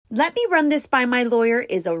Let me run this by my lawyer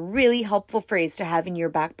is a really helpful phrase to have in your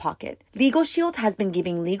back pocket. Legal Shield has been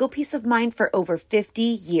giving legal peace of mind for over 50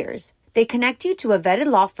 years. They connect you to a vetted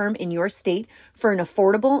law firm in your state for an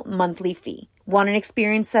affordable monthly fee. Want an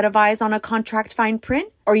experienced set of eyes on a contract fine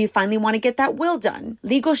print? Or you finally want to get that will done?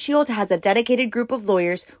 Legal Shield has a dedicated group of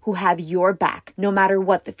lawyers who have your back, no matter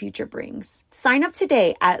what the future brings. Sign up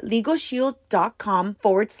today at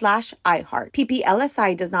LegalShield.com/iHeart.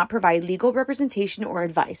 PPLSI does not provide legal representation or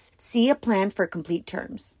advice. See a plan for complete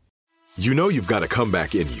terms. You know you've got a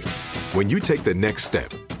comeback in you. When you take the next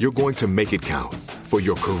step, you're going to make it count. For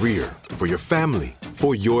your career, for your family,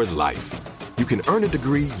 for your life. You can earn a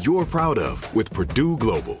degree you're proud of with Purdue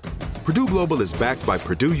Global. Purdue Global is backed by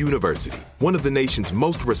Purdue University, one of the nation's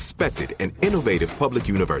most respected and innovative public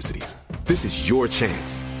universities. This is your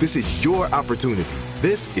chance. This is your opportunity.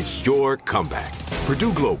 This is your comeback.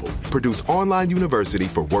 Purdue Global, Purdue's online university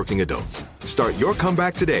for working adults. Start your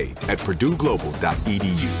comeback today at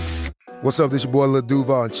purdueglobal.edu. What's up, this your boy Lil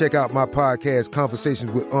Duval, and check out my podcast,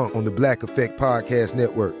 Conversations with Unc, on the Black Effect Podcast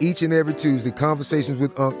Network. Each and every Tuesday, Conversations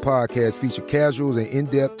with Unc podcast feature casual and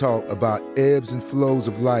in-depth talk about ebbs and flows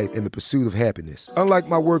of life and the pursuit of happiness.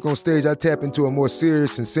 Unlike my work on stage, I tap into a more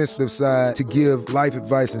serious and sensitive side to give life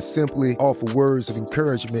advice and simply offer words of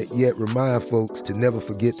encouragement, yet remind folks to never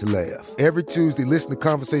forget to laugh. Every Tuesday, listen to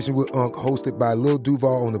Conversation with Unc, hosted by Lil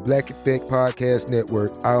Duval on the Black Effect Podcast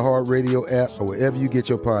Network, iHeartRadio app, or wherever you get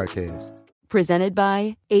your podcasts. Presented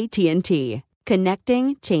by AT&T.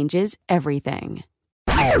 Connecting changes everything.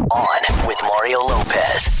 On with Mario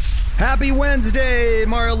Lopez. Happy Wednesday.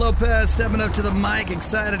 Mario Lopez stepping up to the mic.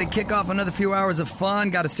 Excited to kick off another few hours of fun.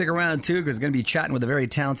 Got to stick around, too, because we're going to be chatting with a very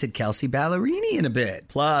talented Kelsea Ballerini in a bit.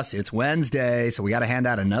 Plus, it's Wednesday, so we got to hand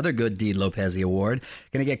out another Good Deed Lopez Award.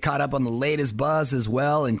 Going to get caught up on the latest buzz as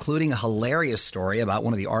well, including a hilarious story about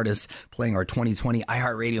one of the artists playing our 2020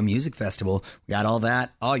 iHeartRadio Music Festival. We got all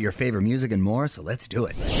that, all your favorite music and more, so let's do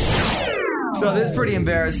it. So this is pretty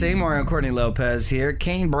embarrassing. Mario and Courtney Lopez here.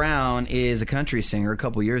 Kane Brown is a country singer. A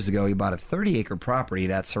couple years ago, he bought a 30-acre property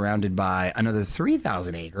that's surrounded by another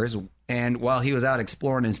 3,000 acres. And while he was out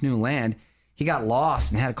exploring his new land, he got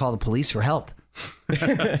lost and had to call the police for help.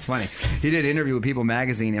 It's funny. He did an interview with People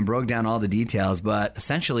Magazine and broke down all the details. But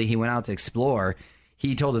essentially, he went out to explore.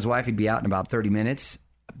 He told his wife he'd be out in about 30 minutes.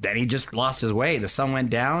 Then he just lost his way. The sun went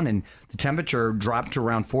down and the temperature dropped to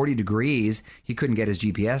around 40 degrees. He couldn't get his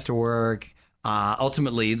GPS to work.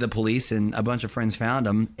 Ultimately, the police and a bunch of friends found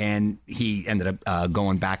him, and he ended up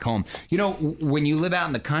going back home. You know, when you live out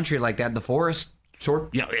in the country like that, the forest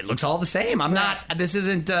it looks all the same. This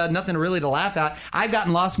isn't nothing really to laugh at. I've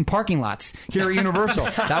gotten lost in parking lots here at Universal.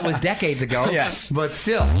 That was decades ago. Yes. But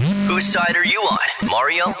still. Whose side are you on,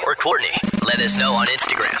 Mario or Courtney? Let us know on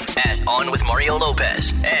Instagram at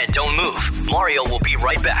 @OnWithMarioLopez. And don't move. Mario will be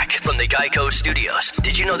right back from the Geico Studios.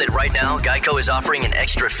 Did you know that right now, Geico is offering an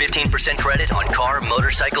extra 15% credit on car,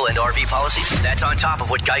 motorcycle, and RV policies? That's on top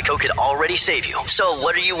of what Geico could already save you. So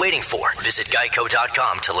what are you waiting for? Visit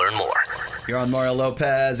Geico.com to learn more. You're on Mario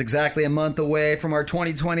Lopez, exactly a month away from our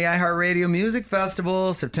 2020 iHeartRadio Music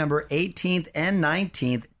Festival, September 18th and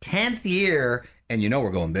 19th, 10th year. And you know we're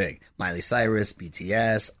going big. Miley Cyrus,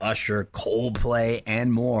 BTS, Usher, Coldplay,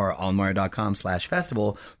 and more on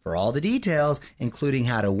Mario.com/festival for all the details, including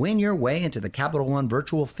how to win your way into the Capital One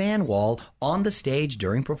virtual fan wall on the stage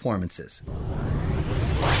during performances.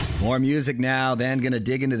 More music now, then going to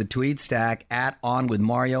dig into the tweet stack at On With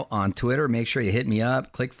Mario on Twitter. Make sure you hit me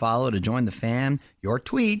up, click follow to join the fam. Your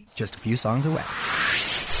tweet, just a few songs away.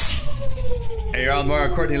 Hey, you're on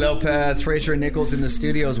Mario, Courtney Lopez, Fraser and Nichols in the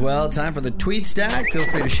studio as well. Time for the tweet stack. Feel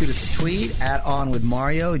free to shoot us a tweet at On With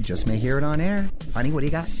Mario. You just may hear it on air. Honey, what do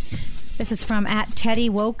you got? This is from at Teddy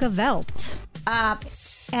Wokavelt.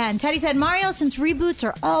 And Teddy said, Mario, since reboots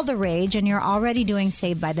are all the rage and you're already doing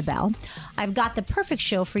Saved by the Bell, I've got the perfect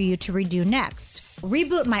show for you to redo next.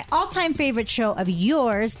 Reboot my all-time favorite show of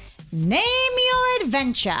yours, Name Your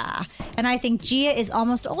Adventure. And I think Gia is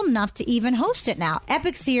almost old enough to even host it now.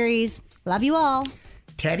 Epic series. Love you all.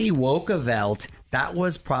 Teddy Wokavelt. That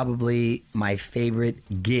was probably my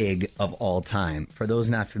favorite gig of all time. For those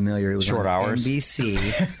not familiar, it was Short on hours.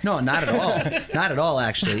 NBC. No, not at all. Not at all,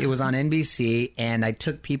 actually. It was on NBC, and I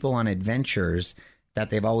took people on adventures that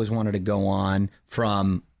they've always wanted to go on,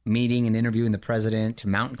 from meeting and interviewing the president to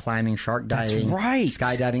mountain climbing, shark diving, That's right.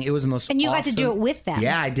 skydiving. It was the most And you awesome. got to do it with them.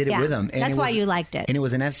 Yeah, I did it with them. And That's why you liked it. And it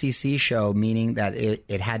was an FCC show, meaning that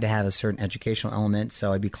it had to have a certain educational element.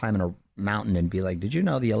 So I'd be climbing a mountain and be like, did you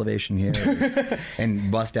know the elevation here is,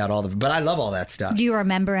 and bust out all the, but I love all that stuff. Do you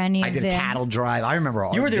remember any I of did them? cattle drive. I remember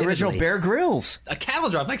all. You were the original vividly. Bear Grylls. A cattle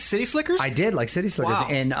drive, like City Slickers? I did, like City Slickers. Wow.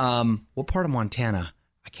 And what part of Montana?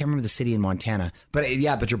 I can't remember the city in Montana. But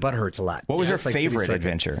but your butt hurts a lot. What was your it's like favorite city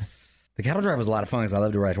adventure? The cattle drive was a lot of fun because I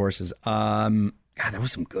love to ride horses. God, there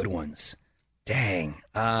was some good ones. Dang.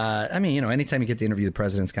 I mean, you know, anytime you get to interview the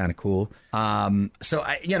president's kind of cool.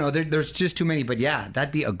 There's just too many. But yeah,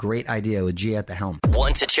 that'd be a great idea with G at the helm.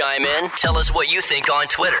 Want to chime in? Tell us what you think on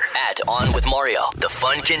Twitter @OnWithMario. The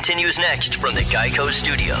fun continues next from the Geico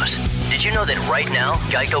Studios. Did you know that right now,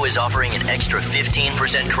 Geico is offering an extra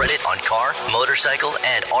 15% credit on car, motorcycle,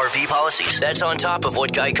 and RV policies? That's on top of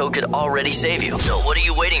what Geico could already save you. So what are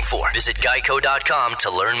you waiting for? Visit Geico.com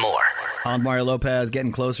to learn more. I'm Mario Lopez,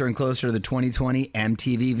 getting closer and closer to the 2020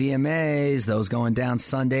 MTV VMAs. Those going down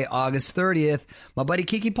Sunday, August 30th. My buddy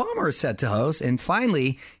Keke Palmer is set to host. And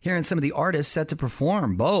finally, hearing some of the artists set to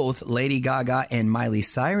perform. Both Lady Gaga and Miley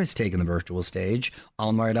Cyrus taking the virtual stage.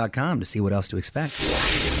 OnMario.com to see what else to expect.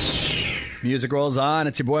 Music rolls on.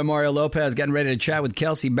 It's your boy Mario Lopez getting ready to chat with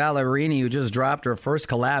Kelsea Ballerini, who just dropped her first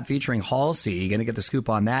collab featuring Halsey. Going to get the scoop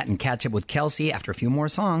on that and catch up with Kelsea after a few more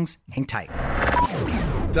songs. Hang tight.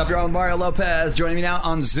 What's up, y'all? Mario Lopez joining me now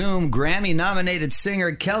on Zoom. Grammy-nominated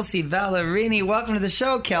singer Kelsea Ballerini. Welcome to the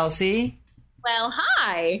show, Kelsea. Well,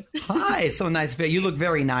 hi. Hi. So nice. You look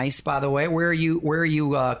very nice, by the way. Where are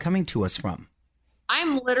you coming to us from?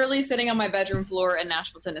 I'm literally sitting on my bedroom floor in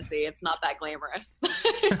Nashville, Tennessee. It's not that glamorous.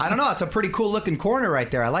 I don't know. It's a pretty cool looking corner right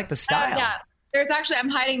there. I like the style. Yeah. I'm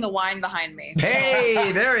hiding the wine behind me.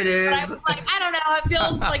 Hey, there it is. I was like, I don't know. It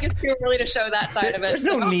feels like it's too early to show that side of it. There's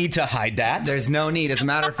no need to hide that. There's no need. As a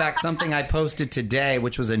matter of fact, something I posted today,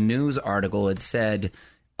 which was a news article, it said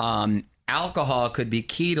alcohol could be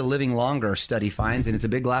key to living longer, study finds, and it's a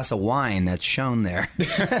big glass of wine that's shown there.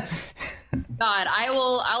 God, I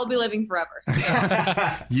will be living forever.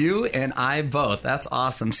 You and I both. That's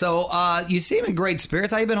awesome. So you seem in great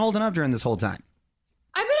spirits. How you been holding up during this whole time?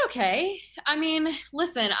 I've been okay. I mean,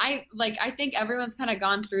 listen, I think everyone's kind of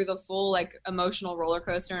gone through the full emotional roller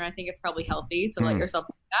coaster, and I think it's probably healthy to let yourself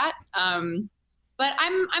do that. But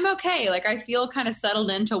I'm okay. I feel kind of settled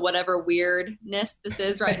into whatever weirdness this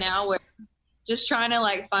is right now. Where just trying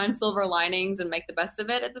to find silver linings and make the best of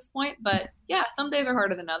it at this point. But yeah, some days are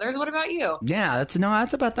harder than others. What about you? Yeah, that's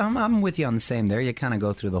about. I'm with you on the same there. You kind of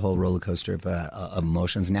go through the whole roller coaster of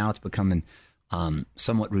emotions. Now it's becoming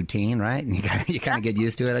somewhat routine, right? And you kind of get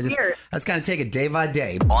used to it. I just kind of take it day by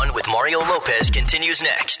day. On with Mario Lopez continues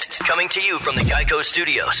next. Coming to you from the Geico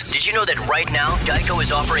Studios. Did you know that right now, Geico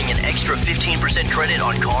is offering an extra 15% credit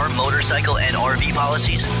on car, motorcycle, and RV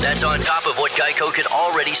policies? That's on top of what Geico could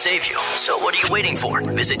already save you. So what are you waiting for?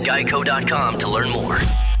 Visit Geico.com to learn more.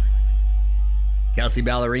 Kelsea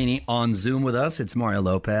Ballerini on Zoom with us. It's Mario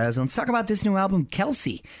Lopez. Let's talk about this new album,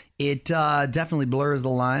 Kelsea. It definitely blurs the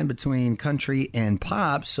line between country and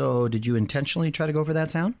pop. So did you intentionally try to go for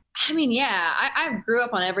that sound? I mean, yeah, I grew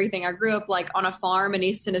up on everything. I grew up on a farm in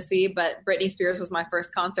East Tennessee, but Britney Spears was my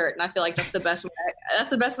first concert. And I feel like that's the best way. That's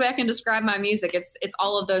the best way I can describe my music. It's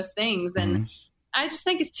all of those things. And I just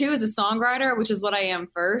think too, as a songwriter, which is what I am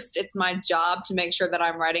first, it's my job to make sure that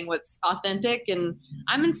I'm writing what's authentic, and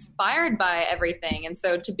I'm inspired by everything. And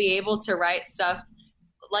so to be able to write stuff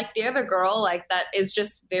like The Other Girl, that is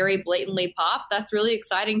just very blatantly pop, that's really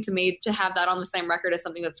exciting to me to have that on the same record as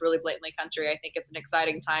something that's really blatantly country. I think it's an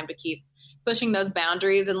exciting time to keep pushing those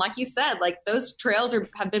boundaries. And like you said, those trails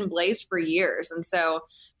have been blazed for years. And so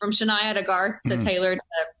from Shania to Garth to Taylor to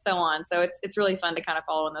so on. So it's really fun to kind of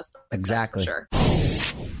follow in those footsteps. Exactly. For sure.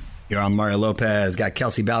 You're on Mario Lopez. Got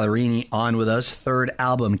Kelsea Ballerini on with us. Third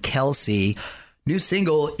album, Kelsea. New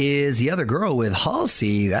single is The Other Girl with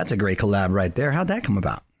Halsey. That's a great collab right there. How'd that come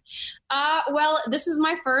about? Well, this is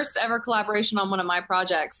my first ever collaboration on one of my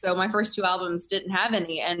projects. So my first two albums didn't have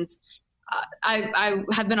any. And I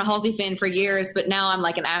have been a Halsey fan for years, but now I'm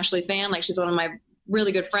an Ashley fan. She's one of my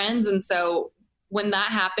really good friends. And so when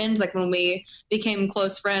that happened, when we became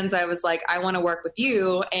close friends, I was like, I want to work with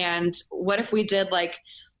you. And what if we did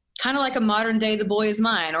kind of like a modern day The Boy Is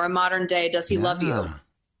Mine, or a modern day Does He Love You?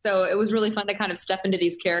 So it was really fun to kind of step into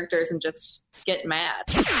these characters and just get mad.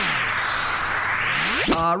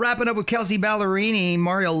 Wrapping up with Kelsea Ballerini,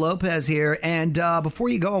 Mario Lopez here. And before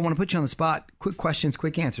you go, I want to put you on the spot. Quick questions,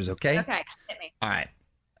 quick answers, okay? Okay, hit me. All right.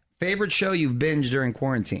 Favorite show you've binged during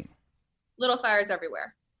quarantine? Little Fires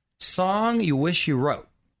Everywhere. Song you wish you wrote?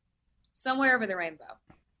 Somewhere Over the Rainbow.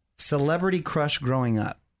 Celebrity crush growing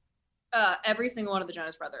up? Every single one of the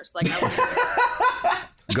Jonas Brothers. I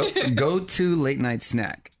Go to late night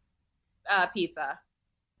snack? Pizza.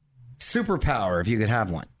 Superpower, if you could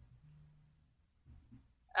have one?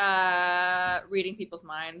 Reading people's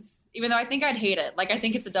minds. Even though I think I'd hate it. I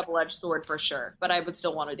think it's a double-edged sword for sure, but I would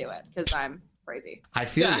still want to do it because I'm crazy. I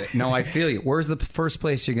feel you. No, I feel you. Where's the first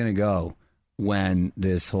place you're going to go when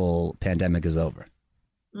this whole pandemic is over?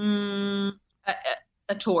 A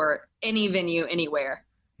tour, any venue, anywhere.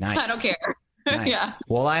 Nice. I don't care. Nice. Yeah.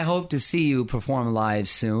 Well, I hope to see you perform live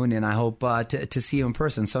soon, and I hope to see you in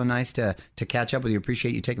person. So nice to catch up with you.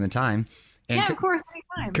 Appreciate you taking the time. And yeah, of course,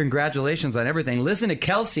 anytime. Congratulations on everything. Listen to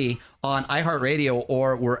Kelsey on iHeartRadio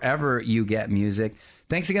or wherever you get music.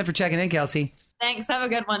 Thanks again for checking in, Kelsey. Thanks. Have a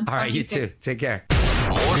good one. All right, you too. Take care.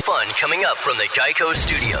 More fun coming up from the Geico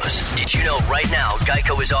Studios. Did you know right now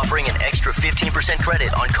Geico is offering an extra 15%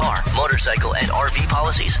 credit on car, motorcycle, and RV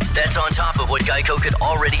policies? That's on top of what Geico could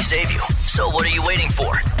already save you. So what are you waiting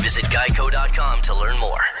for? Visit geico.com to learn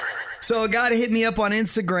more. So a guy to hit me up on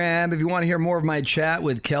Instagram if you want to hear more of my chat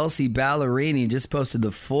with Kelsey Ballerini. Just posted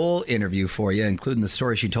the full interview for you, including the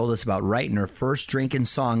story she told us about writing her first drinking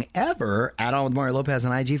song ever. Add on with Mario Lopez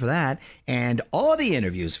on IG for that. And all the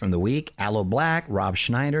interviews from the week, Aloe Black, Rob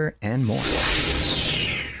Schneider, and more.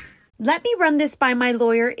 Let me run this by my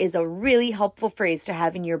lawyer is a really helpful phrase to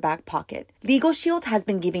have in your back pocket. Legal Shield has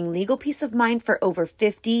been giving legal peace of mind for over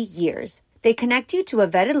 50 years. They connect you to a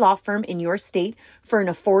vetted law firm in your state for an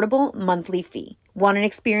affordable monthly fee. Want an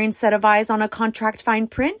experienced set of eyes on a contract fine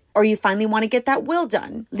print? Or you finally want to get that will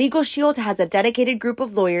done? Legal Shield has a dedicated group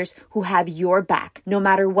of lawyers who have your back, no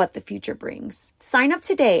matter what the future brings. Sign up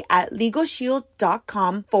today at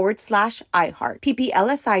LegalShield.com/iHeart.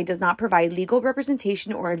 PPLSI does not provide legal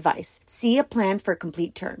representation or advice. See a plan for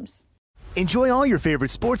complete terms. Enjoy all your favorite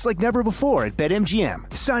sports like never before at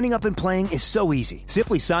BetMGM. Signing up and playing is so easy.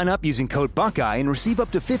 Simply sign up using code Buckeye and receive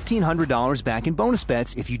up to $1,500 back in bonus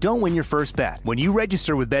bets if you don't win your first bet. When you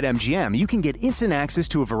register with BetMGM, you can get instant access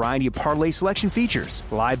to a variety of parlay selection features,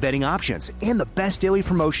 live betting options, and the best daily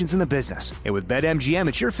promotions in the business. And with BetMGM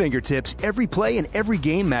at your fingertips, every play and every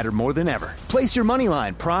game matter more than ever. Place your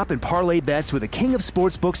moneyline, prop, and parlay bets with the king of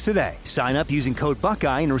sportsbooks today. Sign up using code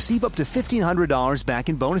Buckeye and receive up to $1,500 back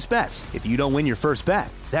in bonus bets if you don't win your first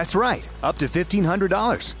bet. That's right, up to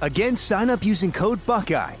 $1,500. Again, sign up using code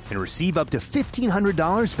Buckeye and receive up to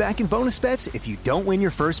 $1,500 back in bonus bets if you don't win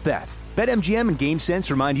your first bet. BetMGM and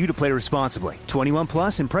GameSense remind you to play responsibly. 21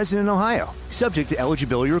 plus and present in Ohio. Subject to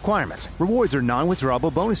eligibility requirements. Rewards are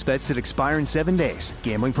non-withdrawable bonus bets that expire in 7 days.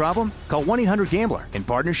 Gambling problem? Call 1-800-GAMBLER in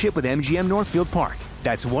partnership with MGM Northfield Park.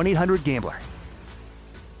 That's 1-800-GAMBLER.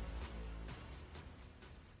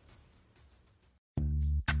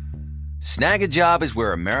 Snag a Job is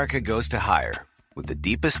where America goes to hire, with the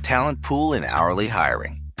deepest talent pool in hourly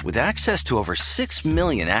hiring. With access to over 6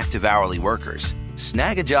 million active hourly workers,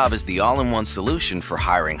 Snag a Job is the all-in-one solution for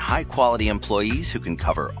hiring high-quality employees who can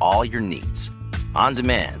cover all your needs. On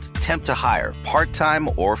demand, temp to hire, part-time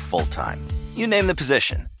or full-time. You name the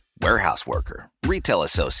position. Warehouse worker, retail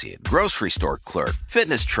associate, grocery store clerk,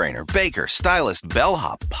 fitness trainer, baker, stylist,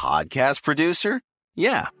 bellhop, podcast producer.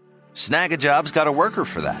 Yeah, Snag a Job's got a worker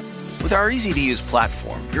for that. With our easy-to-use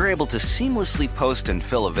platform, you're able to seamlessly post and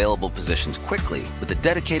fill available positions quickly with a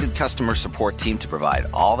dedicated customer support team to provide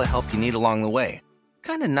all the help you need along the way.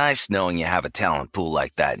 Kind of nice knowing you have a talent pool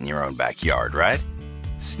like that in your own backyard, right?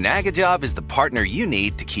 Snag a Job is the partner you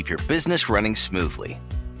need to keep your business running smoothly.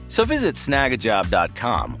 So visit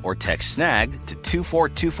snagajob.com or text SNAG to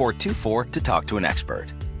 242424 to talk to an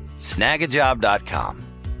expert. Snagajob.com,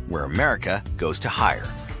 where America goes to hire.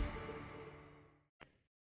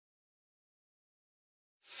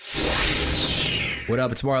 What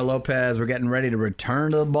up? It's Mario Lopez. We're getting ready to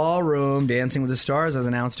return to the ballroom. Dancing with the Stars has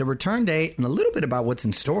announced a return date and a little bit about what's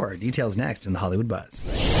in store. Details next in the Hollywood Buzz.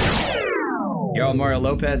 Yo, Mario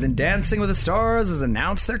Lopez and Dancing with the Stars has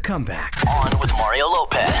announced their comeback. On with Mario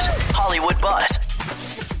Lopez, Hollywood Buzz.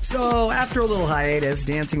 So, after a little hiatus,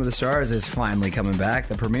 Dancing with the Stars is finally coming back.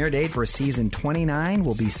 The premiere date for season 29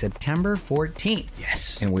 will be September 14th.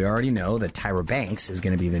 Yes. And we already know that Tyra Banks is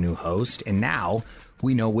going to be the new host. And now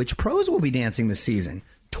we know which pros will be dancing this season.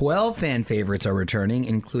 12 fan favorites are returning,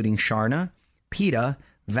 including Sharna, Peta,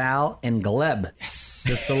 Val, and Gleb. Yes.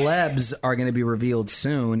 The celebs are going to be revealed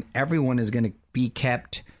soon. Everyone is going to be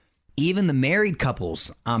kept. Even the married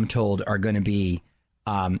couples, I'm told, are going to be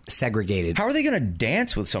segregated. How are they going to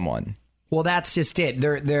dance with someone? Well, that's just it.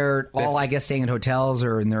 They're all, I guess, staying in hotels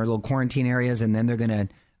or in their little quarantine areas, and then they're going to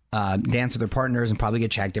dance with their partners and probably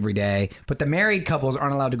get checked every day. But the married couples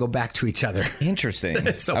aren't allowed to go back to each other.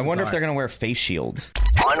 Interesting. So I wonder if bizarre. they're going to wear face shields.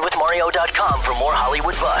 OnWithMario.com for more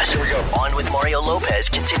Hollywood buzz. Here we go. On with Mario Lopez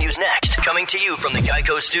continues next. Coming to you from the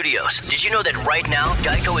Geico Studios. Did you know that right now,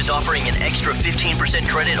 Geico is offering an extra 15%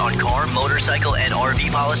 credit on car, motorcycle, and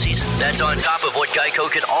RV policies? That's on top of what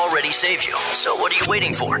Geico could already save you. So what are you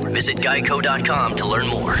waiting for? Visit Geico.com to learn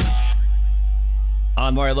more.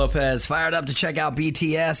 On Mario Lopez, fired up to check out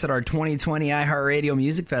BTS at our 2020 iHeartRadio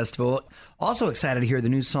Music Festival. Also excited to hear the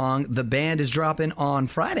new song The Band is dropping on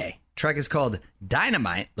Friday. Track is called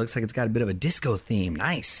Dynamite. Looks like it's got a bit of a disco theme.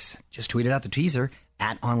 Nice. Just tweeted out the teaser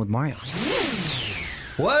at On With Mario.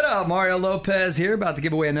 What up, Mario Lopez here, about to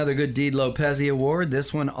give away another Good Deed Lopez Award.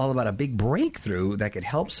 This one all about a big breakthrough that could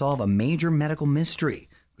help solve a major medical mystery.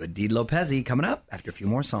 Good Deed Lopez coming up after a few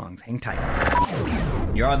more songs. Hang tight.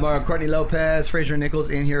 You're on Mario, Courtney Lopez, Fraser Nichols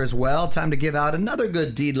in here as well. Time to give out another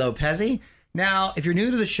Good Deed Lopez. Now, if you're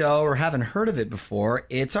new to the show or haven't heard of it before,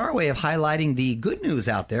 it's our way of highlighting the good news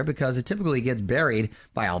out there because it typically gets buried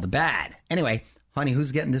by all the bad. Anyway, honey,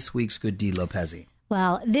 who's getting this week's Good Deed Lopez?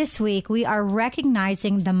 Well, this week we are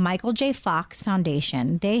recognizing the Michael J. Fox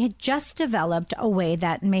Foundation. They had just developed a way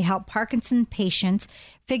that may help Parkinson patients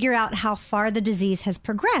figure out how far the disease has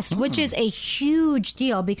progressed, which is a huge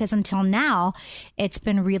deal because until now, it's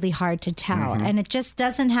been really hard to tell. And it just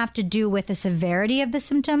doesn't have to do with the severity of the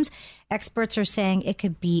symptoms. Experts are saying it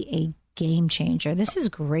could be a game changer. This is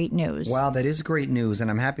great news. Wow, that is great news, and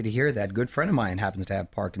I'm happy to hear that. A good friend of mine happens to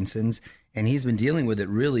have Parkinson's, and he's been dealing with it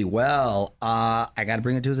really well. I got to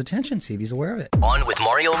bring it to his attention, see if he's aware of it. On with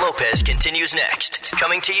Mario Lopez continues next.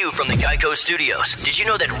 Coming to you from the Geico Studios. Did you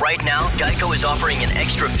know that right now, Geico is offering an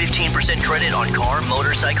extra 15% credit on car,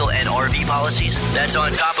 motorcycle, and RV policies? That's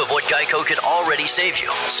on top of what Geico could already save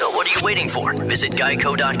you. So what are you waiting for? Visit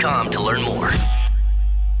geico.com to learn more.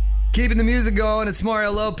 Keeping the music going, it's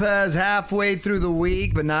Mario Lopez halfway through the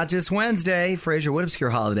week, but not just Wednesday. Fraser, what obscure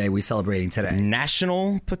holiday are we celebrating today?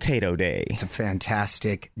 National Potato Day. It's a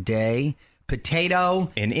fantastic day. Potato.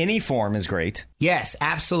 In any form is great. Yes,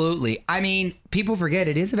 absolutely. I mean, people forget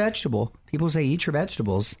it is a vegetable. People say eat your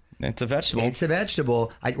vegetables. It's a vegetable. It's a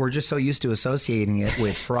vegetable. We're just so used to associating it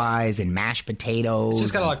with fries and mashed potatoes. It's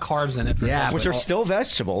just got a lot of carbs in it. Which are still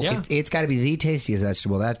vegetables. Yeah. It's got to be the tastiest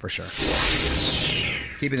vegetable, that's for sure.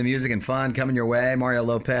 Keeping the music and fun coming your way. Mario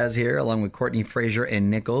Lopez here, along with Courtney, Fraser,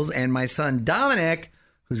 and Nichols, and my son Dominic,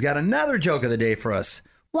 who's got another joke of the day for us.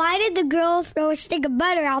 Why did the girl throw a stick of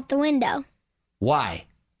butter out the window? Why?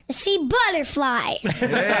 To see butterfly.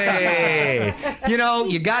 Hey! You know,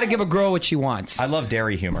 you got to give a girl what she wants. I love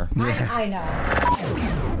dairy humor. I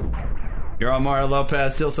know. You're on Mario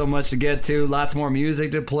Lopez. Still so much to get to. Lots more music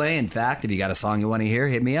to play. In fact, if you got a song you want to hear,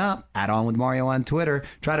 hit me up. Add On With Mario on Twitter.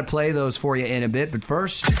 Try to play those for you in a bit. But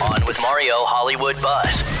first, On with Mario Hollywood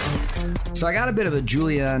Buzz. So I got a bit of a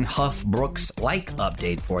Julianne Hough Brooks-like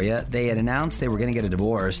update for you. They had announced they were going to get a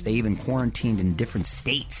divorce. They even quarantined in different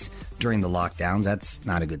states during the lockdowns. That's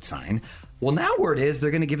not a good sign. Well, now word is they're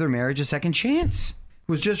going to give their marriage a second chance.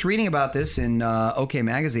 Was just reading about this in OK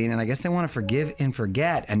Magazine, and I guess they want to forgive and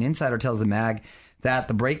forget. An insider tells the mag that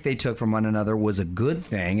the break they took from one another was a good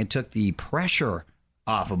thing. It took the pressure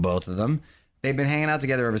off of both of them. They've been hanging out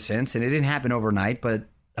together ever since, and it didn't happen overnight, but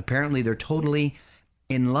apparently they're totally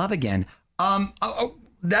in love again.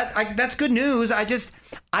 That's good news.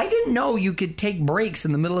 I didn't know you could take breaks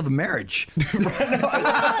in the middle of a marriage.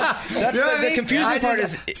 That's the confusing part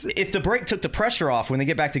is if the break took the pressure off, when they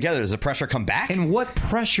get back together, does the pressure come back? And what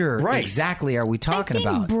pressure exactly are we talking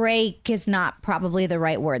about? Break is not probably the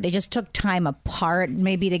right word. They just took time apart,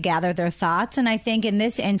 maybe to gather their thoughts. And I think in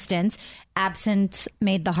this instance, absence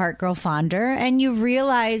made the heart grow fonder, and you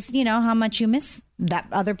realize, how much you miss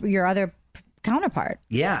your other counterpart.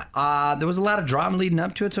 Yeah, there was a lot of drama leading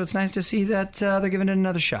up to it, so it's nice to see that they're giving it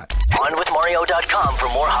another shot. OnWithMario.com for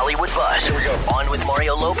more Hollywood buzz. Here we go. On with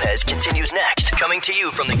Mario Lopez continues next. Coming to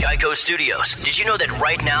you from the Geico Studios. Did you know that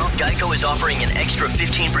right now, Geico is offering an extra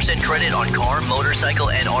 15% credit on car,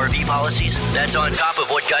 motorcycle, and RV policies? That's on top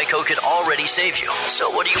of what Geico could already save you.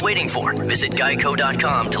 So what are you waiting for? Visit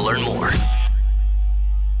Geico.com to learn more.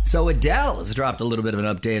 So Adele has dropped a little bit of an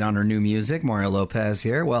update on her new music. Mario Lopez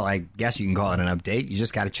here. Well, I guess you can call it an update. You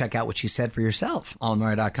just got to check out what she said for yourself on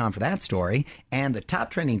Mario.com for that story and the top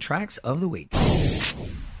trending tracks of the week.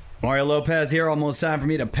 Mario Lopez here. Almost time for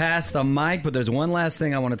me to pass the mic, but there's one last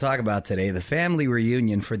thing I want to talk about today. The family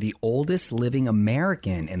reunion for the oldest living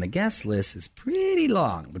American, and the guest list is pretty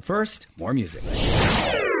long. But first, more music.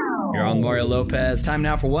 You're on Mario Lopez. Time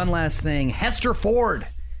now for one last thing. Hester Ford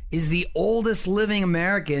is the oldest living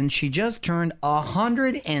American. She just turned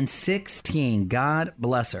 116. God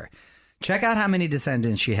bless her. Check out how many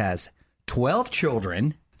descendants she has. 12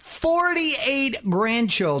 children, 48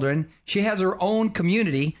 grandchildren. She has her own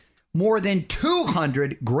community, more than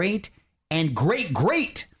 200 great and great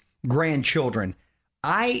grandchildren.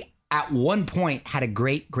 I, at one point, had a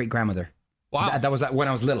great-grandmother. Wow. That was when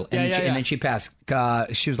I was little. And then she passed.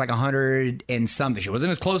 She was like 100 and something. She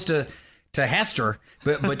wasn't as close to to Hester,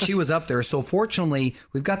 but she was up there. So fortunately,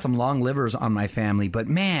 we've got some long livers on my family. But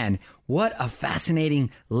man, what a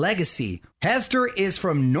fascinating legacy. Hester is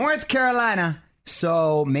from North Carolina.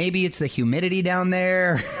 So maybe it's the humidity down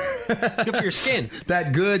there. Good for your skin.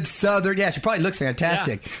 That good southern, she probably looks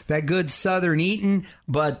fantastic. Yeah. That good southern eating,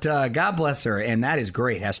 but God bless her, and that is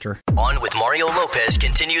great, Hester. On with Mario Lopez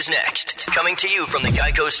continues next. Coming to you from the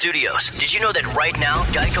Geico Studios. Did you know that right now,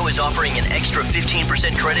 Geico is offering an extra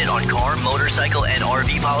 15% credit on car, motorcycle, and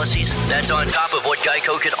RV policies? That's on top of what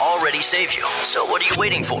Geico could already save you. So what are you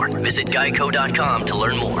waiting for? Visit geico.com to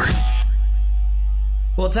learn more.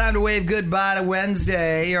 Well, time to wave goodbye to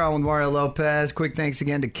Wednesday. You're on with Mario Lopez. Quick thanks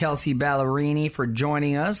again to Kelsey Ballerini for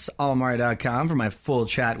joining us. allmario.com for my full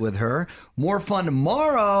chat with her. More fun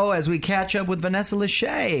tomorrow as we catch up with Vanessa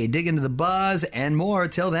Lachey, dig into the buzz and more.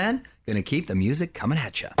 Till then, gonna keep the music coming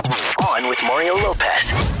at you. On with Mario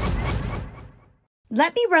Lopez.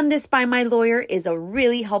 Let me run this by my lawyer is a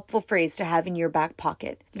really helpful phrase to have in your back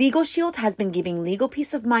pocket. Legal Shield has been giving legal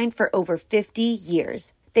peace of mind for over 50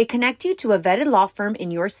 years. They connect you to a vetted law firm in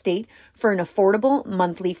your state for an affordable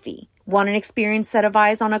monthly fee. Want an experienced set of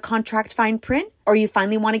eyes on a contract fine print? Or you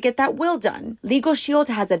finally want to get that will done? Legal Shield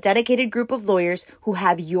has a dedicated group of lawyers who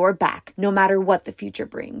have your back, no matter what the future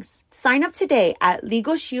brings. Sign up today at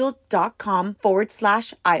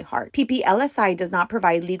LegalShield.com/iHeart. PPLSI does not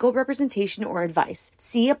provide legal representation or advice.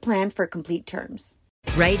 See a plan for complete terms.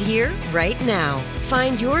 Right here, right now.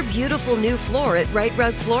 Find your beautiful new floor at Right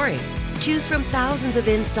Rug Flooring. Choose from thousands of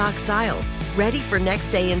in-stock styles, ready for next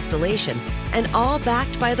day installation, and all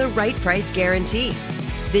backed by the right price guarantee.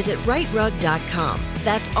 Visit rightrug.com.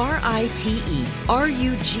 That's RITERUG.com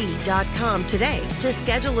today to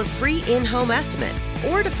schedule a free in-home estimate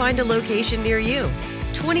or to find a location near you.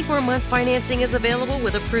 24-month financing is available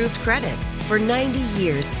with approved credit. For 90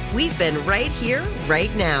 years, we've been right here,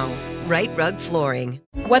 right now. Right Rug Flooring.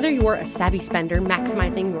 Whether you're a savvy spender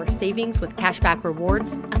maximizing your savings with cashback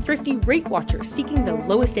rewards, a thrifty rate watcher seeking the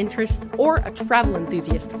lowest interest, or a travel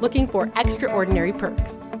enthusiast looking for extraordinary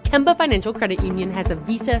perks, Kemba Financial Credit Union has a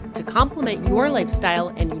visa to complement your lifestyle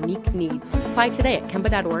and unique needs. Apply today at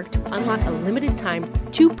Kemba.org to unlock a limited time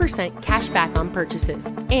 2% cash back on purchases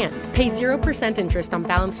and pay 0% interest on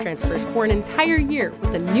balance transfers for an entire year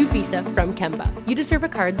with a new visa from Kemba. You deserve a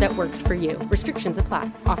card that works for you. Restrictions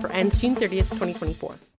apply. Offer ends June 30th, 2024.